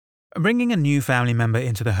Bringing a new family member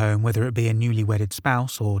into the home, whether it be a newly wedded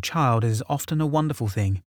spouse or child, is often a wonderful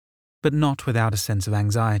thing, but not without a sense of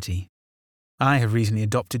anxiety. I have recently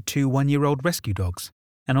adopted 2 one-year-old rescue dogs,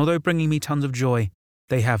 and although bringing me tons of joy,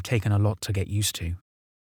 they have taken a lot to get used to.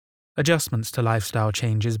 Adjustments to lifestyle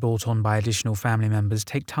changes brought on by additional family members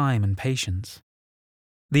take time and patience.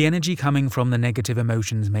 The energy coming from the negative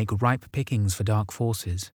emotions make ripe pickings for dark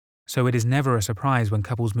forces, so it is never a surprise when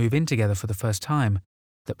couples move in together for the first time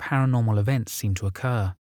that paranormal events seem to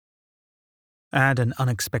occur. Add an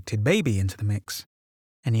unexpected baby into the mix,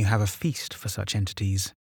 and you have a feast for such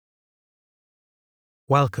entities.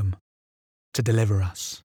 Welcome to Deliver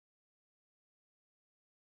Us.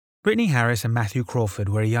 Brittany Harris and Matthew Crawford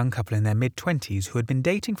were a young couple in their mid-20s who had been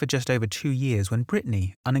dating for just over 2 years when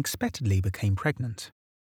Brittany unexpectedly became pregnant.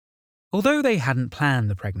 Although they hadn't planned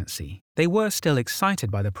the pregnancy, they were still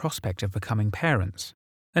excited by the prospect of becoming parents,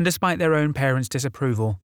 and despite their own parents'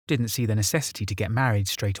 disapproval, didn't see the necessity to get married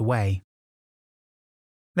straight away.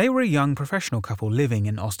 They were a young professional couple living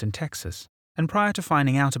in Austin, Texas, and prior to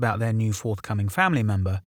finding out about their new forthcoming family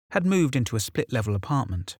member, had moved into a split-level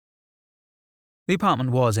apartment. The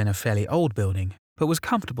apartment was in a fairly old building, but was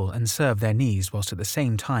comfortable and served their needs whilst at the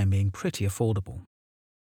same time being pretty affordable.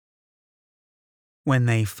 When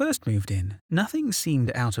they first moved in, nothing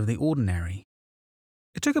seemed out of the ordinary.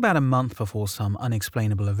 It took about a month before some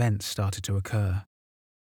unexplainable events started to occur.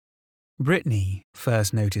 Brittany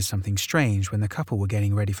first noticed something strange when the couple were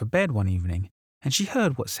getting ready for bed one evening, and she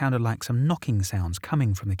heard what sounded like some knocking sounds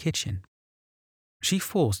coming from the kitchen. She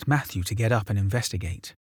forced Matthew to get up and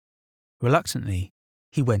investigate. Reluctantly,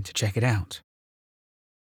 he went to check it out.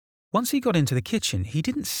 Once he got into the kitchen, he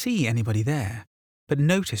didn't see anybody there, but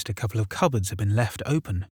noticed a couple of cupboards had been left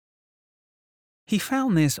open. He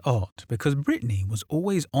found this odd because Brittany was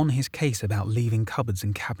always on his case about leaving cupboards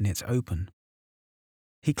and cabinets open.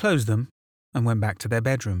 He closed them and went back to their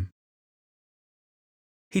bedroom.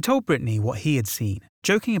 He told Brittany what he had seen,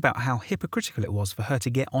 joking about how hypocritical it was for her to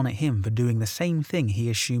get on at him for doing the same thing he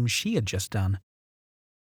assumed she had just done.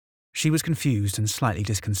 She was confused and slightly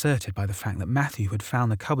disconcerted by the fact that Matthew had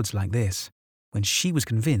found the cupboards like this, when she was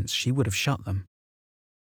convinced she would have shut them.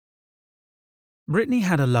 Brittany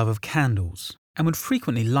had a love of candles and would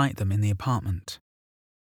frequently light them in the apartment.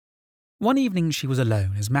 One evening she was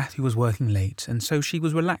alone as Matthew was working late, and so she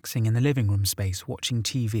was relaxing in the living room space watching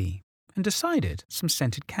TV and decided some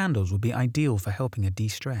scented candles would be ideal for helping her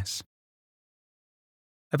de-stress.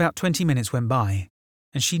 About 20 minutes went by,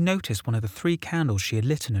 and she noticed one of the 3 candles she had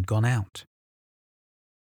lit had gone out.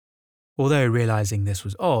 Although realizing this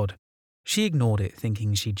was odd, she ignored it,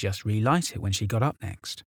 thinking she'd just relight it when she got up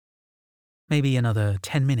next. Maybe another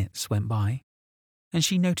 10 minutes went by, and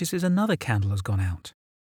she notices another candle has gone out.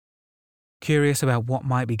 Curious about what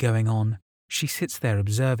might be going on, she sits there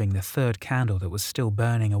observing the 3rd candle that was still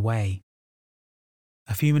burning away.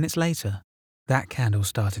 A few minutes later, that candle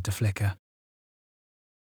started to flicker.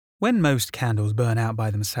 When most candles burn out by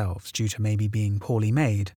themselves due to maybe being poorly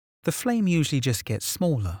made, the flame usually just gets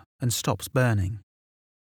smaller and stops burning.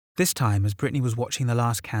 This time, as Brittany was watching the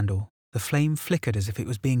last candle, the flame flickered as if it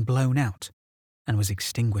was being blown out and was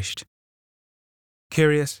extinguished.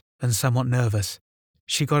 Curious and somewhat nervous,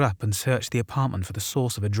 she got up and searched the apartment for the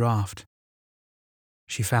source of a draft.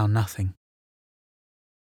 She found nothing.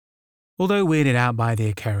 Although weirded out by the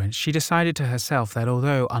occurrence, she decided to herself that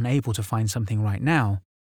although unable to find something right now,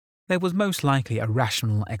 there was most likely a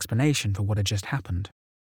rational explanation for what had just happened.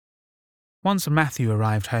 Once Matthew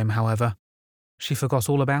arrived home, however, she forgot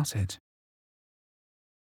all about it.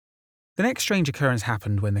 The next strange occurrence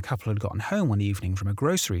happened when the couple had gotten home one evening from a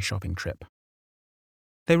grocery shopping trip.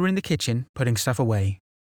 They were in the kitchen, putting stuff away,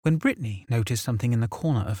 when Brittany noticed something in the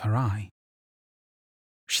corner of her eye.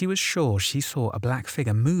 She was sure she saw a black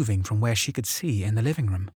figure moving from where she could see in the living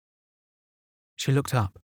room. She looked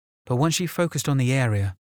up, but once she focused on the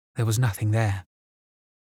area, there was nothing there.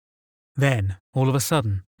 Then, all of a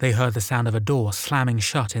sudden, they heard the sound of a door slamming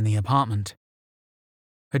shut in the apartment.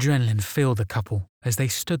 Adrenaline filled the couple as they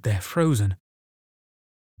stood there frozen.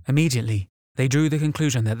 Immediately, they drew the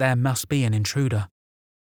conclusion that there must be an intruder.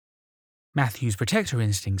 Matthew's protector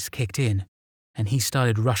instincts kicked in, and he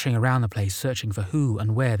started rushing around the place searching for who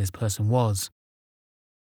and where this person was.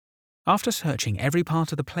 After searching every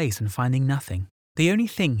part of the place and finding nothing, the only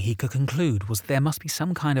thing he could conclude was that there must be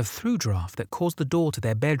some kind of through draft that caused the door to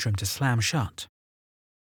their bedroom to slam shut.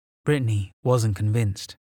 Brittany wasn't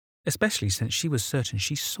convinced, especially since she was certain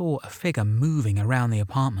she saw a figure moving around the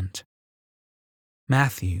apartment.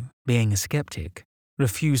 Matthew, being a skeptic,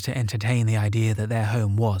 refused to entertain the idea that their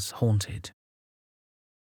home was haunted.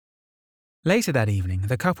 Later that evening,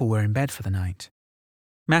 the couple were in bed for the night.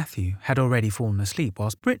 Matthew had already fallen asleep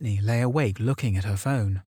whilst Brittany lay awake looking at her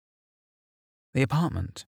phone. The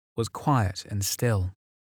apartment was quiet and still.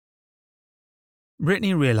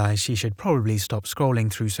 Brittany realised she should probably stop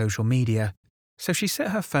scrolling through social media, so she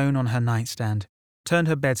set her phone on her nightstand, turned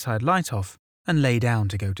her bedside light off, and lay down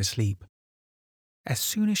to go to sleep. As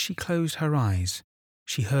soon as she closed her eyes,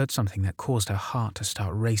 she heard something that caused her heart to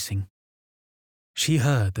start racing. She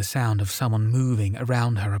heard the sound of someone moving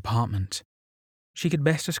around her apartment. She could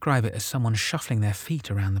best describe it as someone shuffling their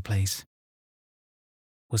feet around the place.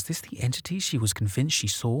 Was this the entity she was convinced she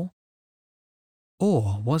saw?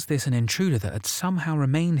 Or was this an intruder that had somehow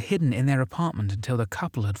remained hidden in their apartment until the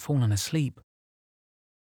couple had fallen asleep?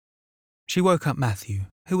 She woke up Matthew,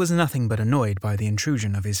 who was nothing but annoyed by the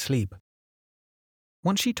intrusion of his sleep.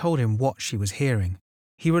 Once she told him what she was hearing,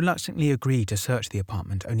 he reluctantly agreed to search the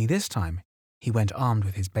apartment, only this time he went armed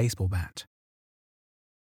with his baseball bat.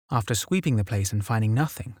 After sweeping the place and finding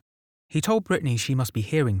nothing, he told Brittany she must be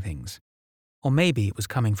hearing things, or maybe it was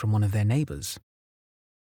coming from one of their neighbours.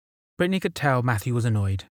 Brittany could tell Matthew was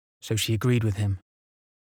annoyed, so she agreed with him.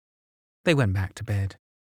 They went back to bed.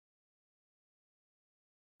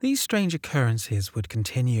 These strange occurrences would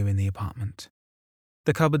continue in the apartment.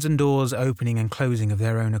 The cupboards and doors opening and closing of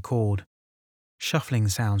their own accord, shuffling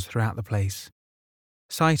sounds throughout the place,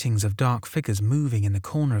 sightings of dark figures moving in the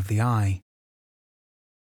corner of the eye.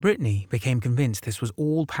 Brittany became convinced this was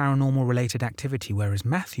all paranormal-related activity, whereas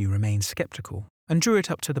Matthew remained skeptical and drew it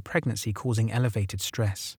up to the pregnancy causing elevated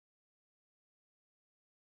stress.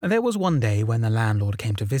 There was one day when the landlord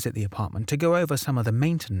came to visit the apartment to go over some of the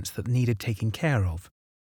maintenance that needed taking care of.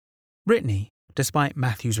 Brittany, despite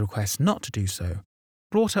Matthew's request not to do so,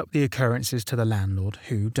 brought up the occurrences to the landlord,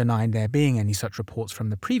 who denied there being any such reports from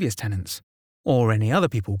the previous tenants or any other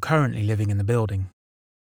people currently living in the building.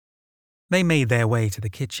 They made their way to the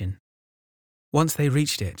kitchen. Once they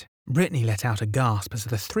reached it, Brittany let out a gasp as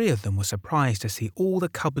the three of them were surprised to see all the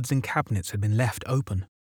cupboards and cabinets had been left open.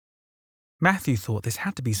 Matthew thought this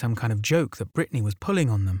had to be some kind of joke that Brittany was pulling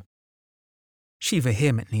on them. She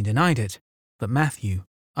vehemently denied it, but Matthew,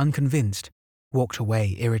 unconvinced, walked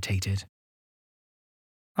away irritated.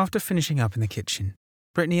 After finishing up in the kitchen,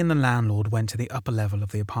 Brittany and the landlord went to the upper level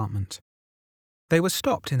of the apartment. They were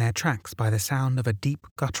stopped in their tracks by the sound of a deep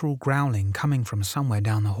guttural growling coming from somewhere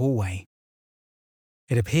down the hallway.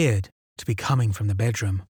 It appeared to be coming from the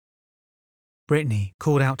bedroom. Brittany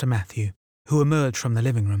called out to Matthew, who emerged from the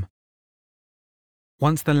living room.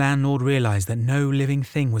 Once the landlord realised that no living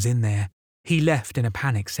thing was in there, he left in a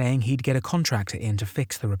panic, saying he'd get a contractor in to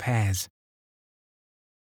fix the repairs.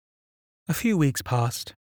 A few weeks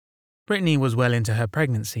passed. Brittany was well into her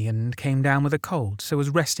pregnancy and came down with a cold, so was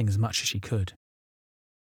resting as much as she could.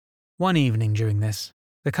 One evening during this,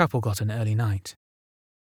 the couple got an early night.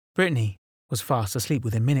 Brittany was fast asleep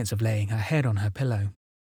within minutes of laying her head on her pillow.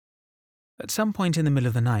 At some point in the middle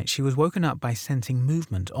of the night, she was woken up by sensing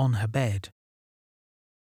movement on her bed.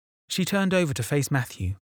 She turned over to face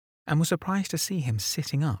Matthew and was surprised to see him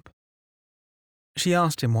sitting up. She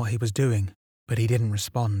asked him what he was doing, but he didn't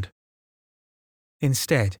respond.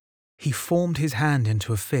 Instead, he formed his hand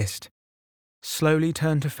into a fist, slowly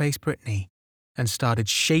turned to face Brittany, and started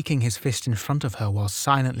shaking his fist in front of her while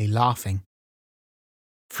silently laughing.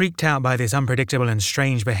 Freaked out by this unpredictable and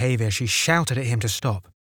strange behaviour, she shouted at him to stop,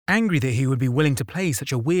 angry that he would be willing to play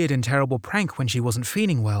such a weird and terrible prank when she wasn't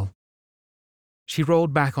feeling well. She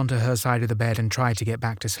rolled back onto her side of the bed and tried to get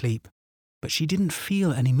back to sleep, but she didn't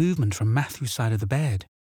feel any movement from Matthew's side of the bed.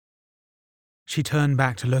 She turned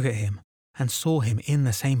back to look at him and saw him in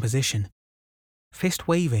the same position, fist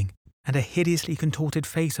waving and a hideously contorted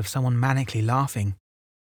face of someone manically laughing.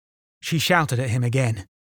 She shouted at him again,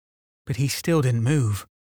 but he still didn't move.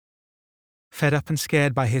 Fed up and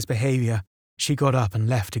scared by his behaviour, she got up and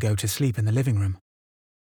left to go to sleep in the living room.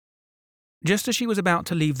 Just as she was about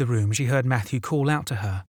to leave the room, she heard Matthew call out to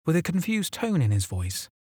her with a confused tone in his voice.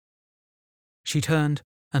 She turned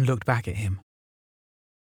and looked back at him.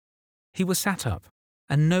 He was sat up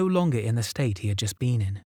and no longer in the state he had just been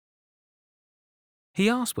in. He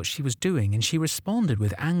asked what she was doing, and she responded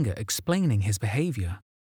with anger, explaining his behaviour.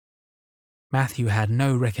 Matthew had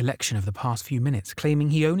no recollection of the past few minutes, claiming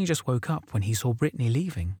he only just woke up when he saw Brittany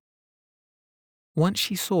leaving. Once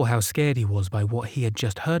she saw how scared he was by what he had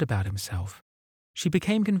just heard about himself, she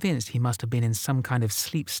became convinced he must have been in some kind of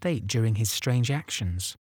sleep state during his strange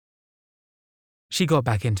actions. She got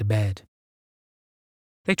back into bed.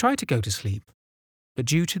 They tried to go to sleep, but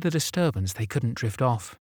due to the disturbance they couldn't drift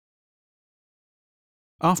off.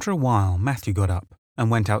 After a while, Matthew got up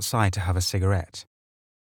and went outside to have a cigarette.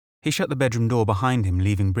 He shut the bedroom door behind him,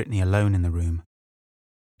 leaving Brittany alone in the room.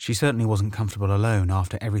 She certainly wasn't comfortable alone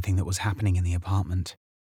after everything that was happening in the apartment.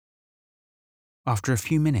 After a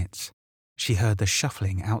few minutes, she heard the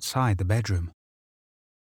shuffling outside the bedroom.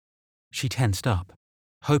 She tensed up,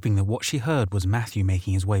 hoping that what she heard was Matthew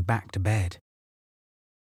making his way back to bed.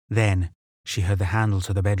 Then, she heard the handle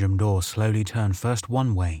to the bedroom door slowly turn first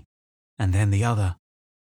one way, and then the other.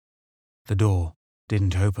 The door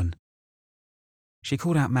didn't open. She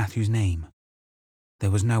called out Matthew's name. There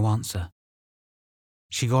was no answer.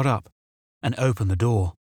 She got up and opened the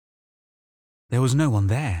door. There was no one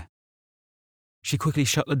there. She quickly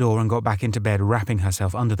shut the door and got back into bed, wrapping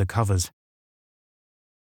herself under the covers.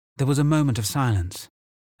 There was a moment of silence,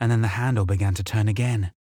 and then the handle began to turn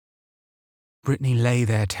again. Brittany lay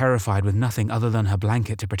there terrified with nothing other than her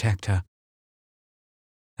blanket to protect her.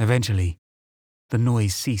 Eventually, the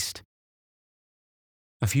noise ceased.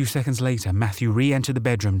 A few seconds later, Matthew re-entered the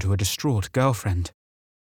bedroom to a distraught girlfriend.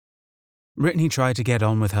 Brittany tried to get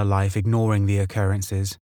on with her life, ignoring the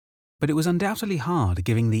occurrences, but it was undoubtedly hard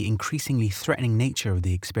given the increasingly threatening nature of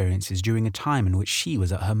the experiences during a time in which she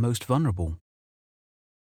was at her most vulnerable.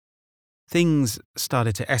 Things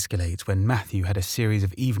started to escalate when Matthew had a series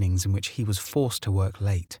of evenings in which he was forced to work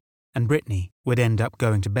late, and Brittany would end up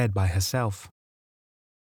going to bed by herself.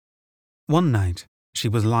 One night, she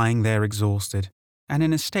was lying there exhausted and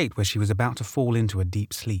in a state where she was about to fall into a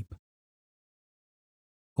deep sleep.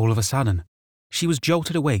 All of a sudden, she was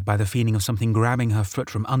jolted awake by the feeling of something grabbing her foot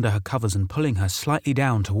from under her covers and pulling her slightly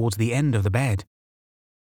down towards the end of the bed.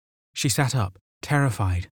 She sat up,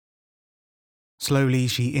 terrified. Slowly,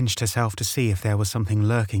 she inched herself to see if there was something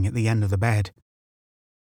lurking at the end of the bed.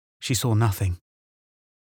 She saw nothing.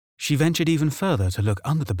 She ventured even further to look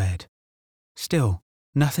under the bed. Still,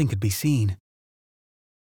 nothing could be seen.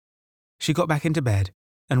 She got back into bed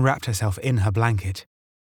and wrapped herself in her blanket.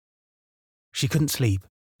 She couldn't sleep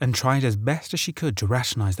and tried as best as she could to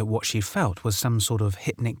rationalize that what she felt was some sort of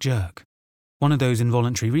hypnic jerk, one of those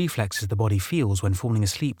involuntary reflexes the body feels when falling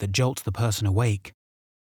asleep that jolts the person awake.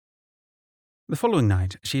 The following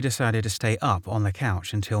night, she decided to stay up on the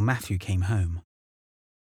couch until Matthew came home.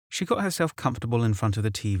 She got herself comfortable in front of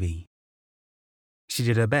the TV. She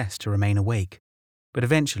did her best to remain awake, but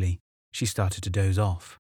eventually she started to doze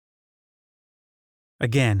off.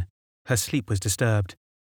 Again, her sleep was disturbed,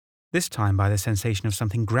 this time by the sensation of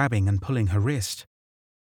something grabbing and pulling her wrist.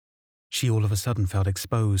 She all of a sudden felt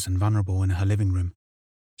exposed and vulnerable in her living room,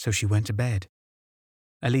 so she went to bed.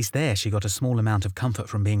 At least there she got a small amount of comfort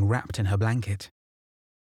from being wrapped in her blanket.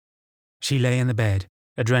 She lay in the bed,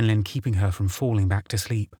 adrenaline keeping her from falling back to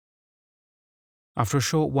sleep. After a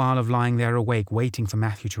short while of lying there awake waiting for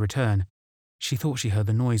Matthew to return, she thought she heard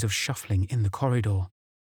the noise of shuffling in the corridor.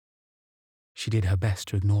 She did her best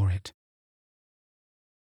to ignore it.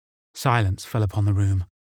 Silence fell upon the room.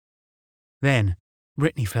 Then,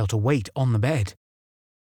 Brittany felt a weight on the bed.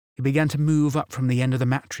 It began to move up from the end of the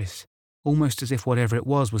mattress, almost as if whatever it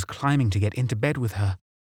was climbing to get into bed with her.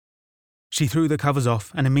 She threw the covers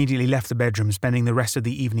off and immediately left the bedroom, spending the rest of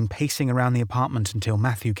the evening pacing around the apartment until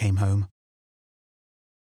Matthew came home.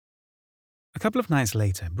 A couple of nights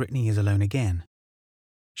later, Brittany is alone again.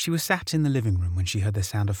 She was sat in the living room when she heard the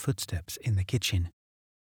sound of footsteps in the kitchen.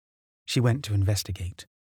 She went to investigate.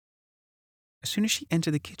 As soon as she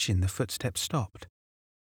entered the kitchen, the footsteps stopped.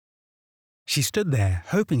 She stood there,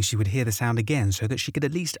 hoping she would hear the sound again so that she could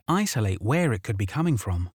at least isolate where it could be coming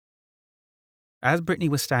from. As Brittany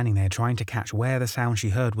was standing there trying to catch where the sound she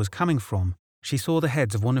heard was coming from, she saw the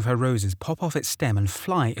heads of one of her roses pop off its stem and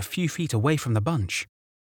fly a few feet away from the bunch.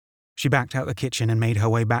 She backed out the kitchen and made her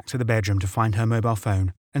way back to the bedroom to find her mobile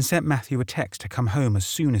phone and sent Matthew a text to come home as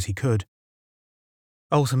soon as he could.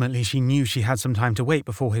 Ultimately, she knew she had some time to wait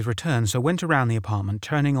before his return, so went around the apartment,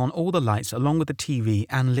 turning on all the lights along with the TV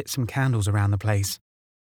and lit some candles around the place.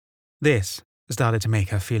 This started to make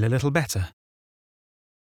her feel a little better.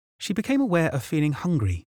 She became aware of feeling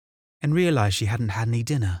hungry and realized she hadn't had any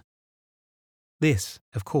dinner. This,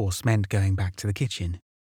 of course, meant going back to the kitchen.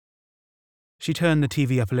 She turned the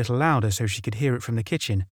TV up a little louder so she could hear it from the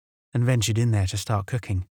kitchen and ventured in there to start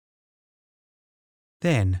cooking.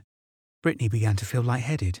 Then, Brittany began to feel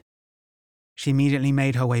lightheaded. She immediately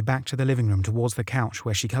made her way back to the living room towards the couch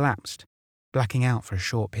where she collapsed, blacking out for a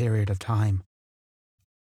short period of time.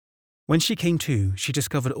 When she came to, she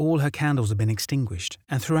discovered all her candles had been extinguished,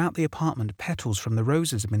 and throughout the apartment petals from the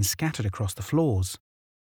roses had been scattered across the floors.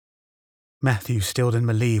 Matthew still didn't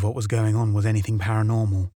believe what was going on was anything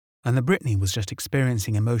paranormal, and that Brittany was just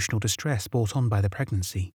experiencing emotional distress brought on by the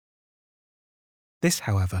pregnancy. This,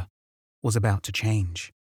 however, was about to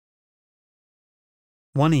change.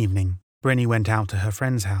 One evening, Brittany went out to her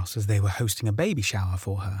friend's house as they were hosting a baby shower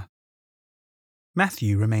for her.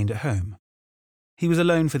 Matthew remained at home. He was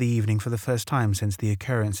alone for the evening for the first time since the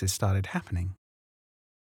occurrences started happening.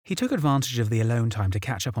 He took advantage of the alone time to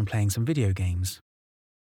catch up on playing some video games.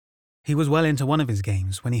 He was well into one of his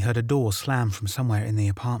games when he heard a door slam from somewhere in the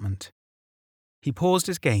apartment. He paused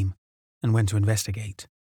his game and went to investigate.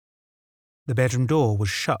 The bedroom door was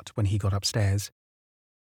shut when he got upstairs.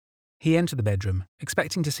 He entered the bedroom,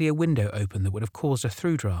 expecting to see a window open that would have caused a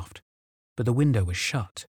through draft, but the window was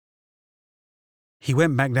shut. He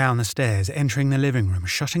went back down the stairs, entering the living room,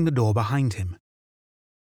 shutting the door behind him.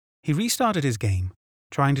 He restarted his game,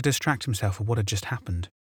 trying to distract himself from what had just happened.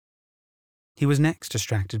 He was next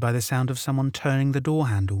distracted by the sound of someone turning the door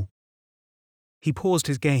handle. He paused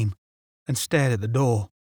his game and stared at the door.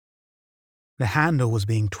 The handle was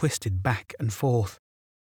being twisted back and forth.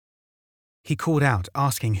 He called out,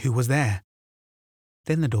 asking who was there.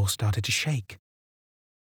 Then the door started to shake.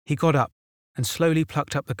 He got up and slowly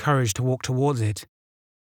plucked up the courage to walk towards it.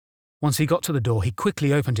 Once he got to the door, he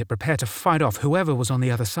quickly opened it, prepared to fight off whoever was on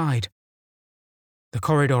the other side. The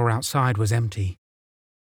corridor outside was empty.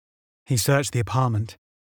 He searched the apartment,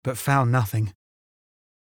 but found nothing.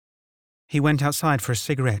 He went outside for a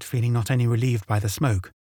cigarette, feeling not only relieved by the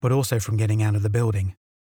smoke, but also from getting out of the building.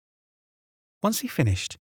 Once he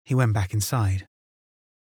finished, he went back inside.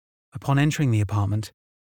 Upon entering the apartment,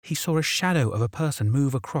 he saw a shadow of a person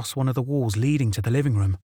move across one of the walls leading to the living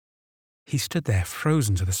room. He stood there,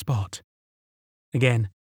 frozen to the spot. Again,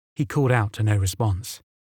 he called out to no response.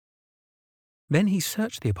 Then he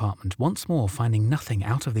searched the apartment once more, finding nothing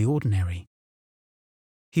out of the ordinary.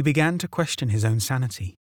 He began to question his own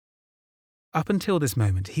sanity. Up until this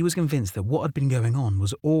moment, he was convinced that what had been going on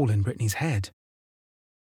was all in Brittany's head.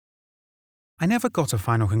 I never got a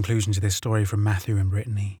final conclusion to this story from Matthew and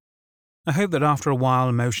Brittany. I hope that after a while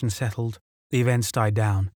emotions settled, the events died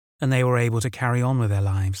down, and they were able to carry on with their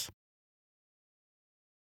lives.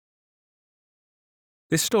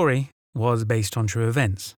 This story was based on true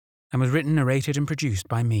events and was written, narrated and produced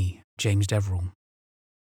by me, James Deverill.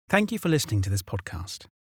 Thank you for listening to this podcast.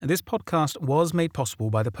 And this podcast was made possible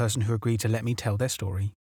by the person who agreed to let me tell their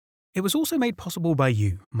story. It was also made possible by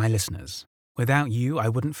you, my listeners. Without you, I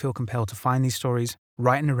wouldn't feel compelled to find these stories,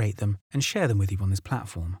 write and narrate them, and share them with you on this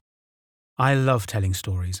platform. I love telling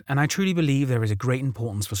stories, and I truly believe there is a great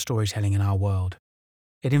importance for storytelling in our world.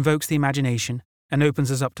 It invokes the imagination and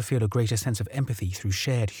opens us up to feel a greater sense of empathy through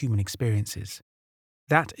shared human experiences.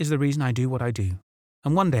 That is the reason I do what I do,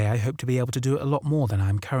 and one day I hope to be able to do it a lot more than I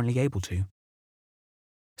am currently able to.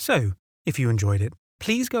 So, if you enjoyed it,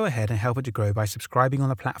 please go ahead and help it to grow by subscribing on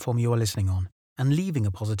the platform you are listening on and leaving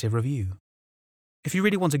a positive review. If you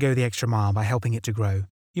really want to go the extra mile by helping it to grow,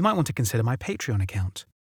 you might want to consider my Patreon account.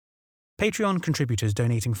 Patreon contributors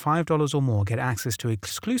donating $5 or more get access to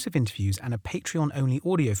exclusive interviews and a Patreon-only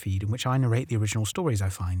audio feed in which I narrate the original stories I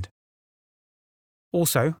find.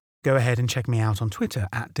 Also, go ahead and check me out on Twitter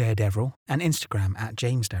 @DareDeverill and Instagram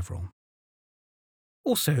 @JamesDeverill.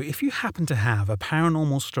 Also, if you happen to have a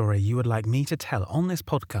paranormal story you would like me to tell on this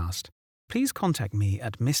podcast, please contact me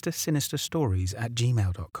at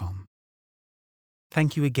mrsinisterstories@gmail.com.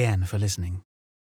 Thank you again for listening.